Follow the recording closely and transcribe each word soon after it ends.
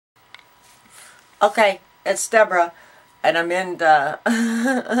Okay, it's Debra, and I'm in the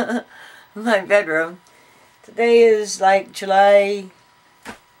my bedroom. Today is like July.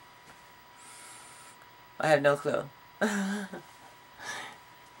 I have no clue.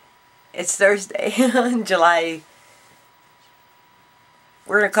 It's Thursday, July.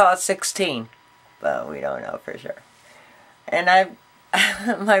 We're gonna call it 16, but we don't know for sure. And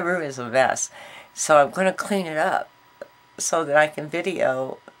my room is a mess, so I'm gonna clean it up so that I can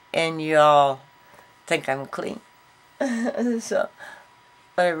video and y'all think I'm clean. So,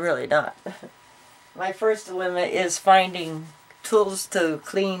 but I'm really not. My first dilemma is finding tools to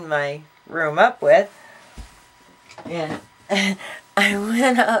clean my room up with. And I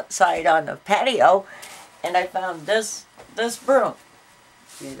went outside on the patio and I found this broom.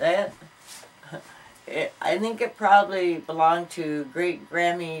 See that? I think it probably belonged to Great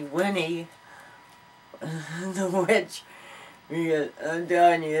Grammy Winnie, the witch. I'm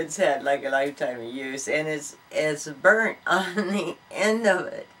telling you, it's had like a lifetime of use, and it's burnt on the end of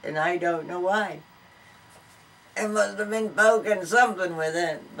it, and I don't know why. It must have been poking something with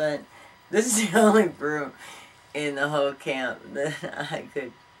it, but this is the only broom in the whole camp that I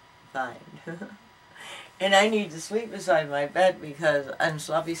could find. And I need to sleep beside my bed because I'm a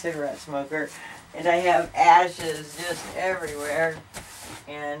sloppy cigarette smoker, and I have ashes just everywhere.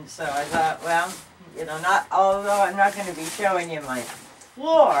 And so I thought, well, you know, although I'm not going to be showing you my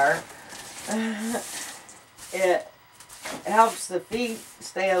floor, it helps the feet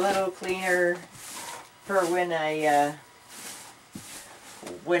stay a little cleaner for when I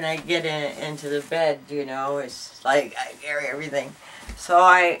get into the bed. You know, it's like I carry everything. So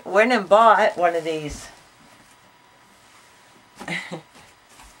I went and bought one of these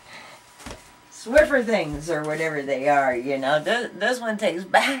Swiffer things or whatever they are. You know, this one takes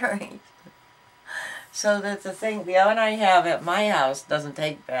batteries. So that the one I have at my house doesn't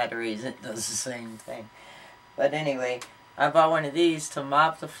take batteries. It does the same thing. But anyway, I bought one of these to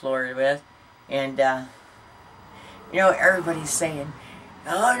mop the floor with. And, you know, everybody's saying,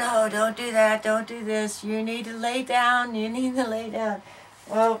 oh no, don't do that, don't do this. You need to lay down, you need to lay down.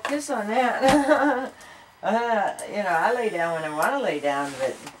 Well, piss on that. You know, I lay down when I want to lay down,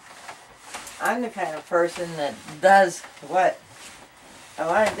 but I'm the kind of person that does what I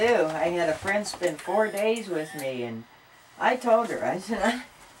want to do. I had a friend spend 4 days with me, and I told her, I said,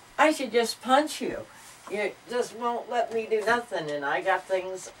 I should just punch you. You just won't let me do nothing, and I got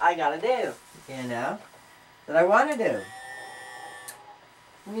things I got to do, you know, that I want to do.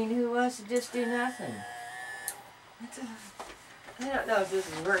 I mean, who wants to just do nothing? I don't know if this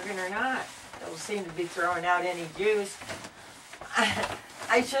is working or not. It don't seem to be throwing out any juice.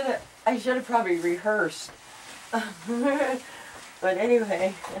 I should have probably rehearsed. But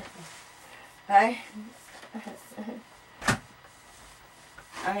anyway, I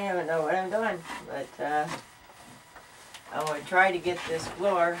don't know what I'm doing, but I'm going to try to get this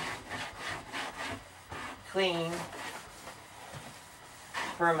floor clean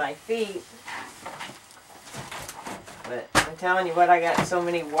for my feet. But I'm telling you what, I got so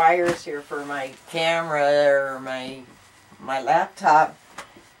many wires here for my camera or my laptop.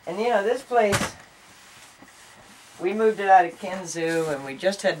 And you know, this place, we moved it out of Kinzu, and we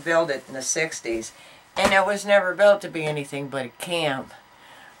just had built it in the 60s. And it was never built to be anything but a camp.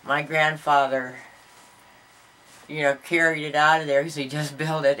 My grandfather, you know, carried it out of there because he just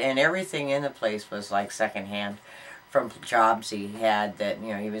built it, and everything in the place was like secondhand from jobs he had that, you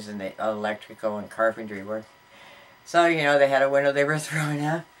know, he was in the electrical and carpentry work. So, you know, they had a window they were throwing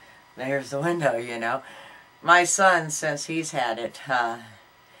out. There's the window, you know. My son, since he's had it,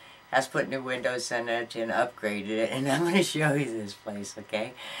 has put new windows in it and upgraded it, and I'm going to show you this place,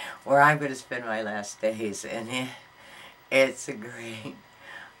 okay, where I'm going to spend my last days, and it's great.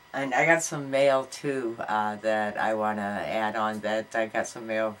 And I got some mail too that I want to add on. That I got some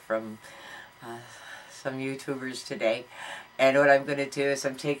mail from some YouTubers today, and what I'm going to do is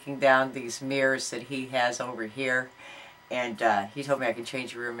I'm taking down these mirrors that he has over here, and he told me I can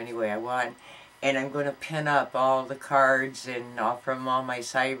change the room any way I want. And I'm going to pin up all the cards and from all my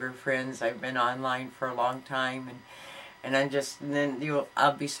cyber friends. I've been online for a long time, and then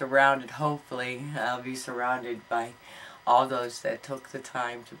I'll be surrounded. Hopefully, I'll be surrounded by all those that took the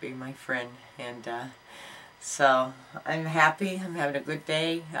time to be my friend. And so I'm happy. I'm having a good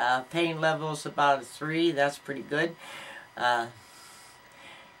day. Pain level's about a 3. That's pretty good.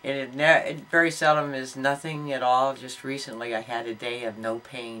 It very seldom is nothing at all. Just recently I had a day of no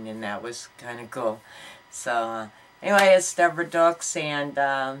pain, and that was kind of cool. So anyway, it's debradux,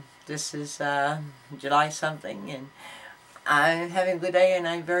 and this is July something, and I'm having a good day, and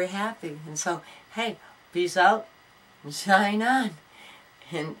I'm very happy. And so, hey, peace out and shine on.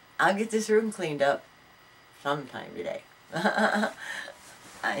 And I'll get this room cleaned up sometime today.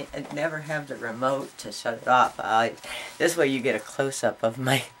 I never have the remote to shut it off. This way you get a close-up of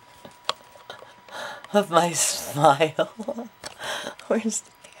my smile. Where's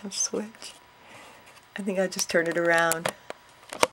the damn switch? I think I'll just turn it around.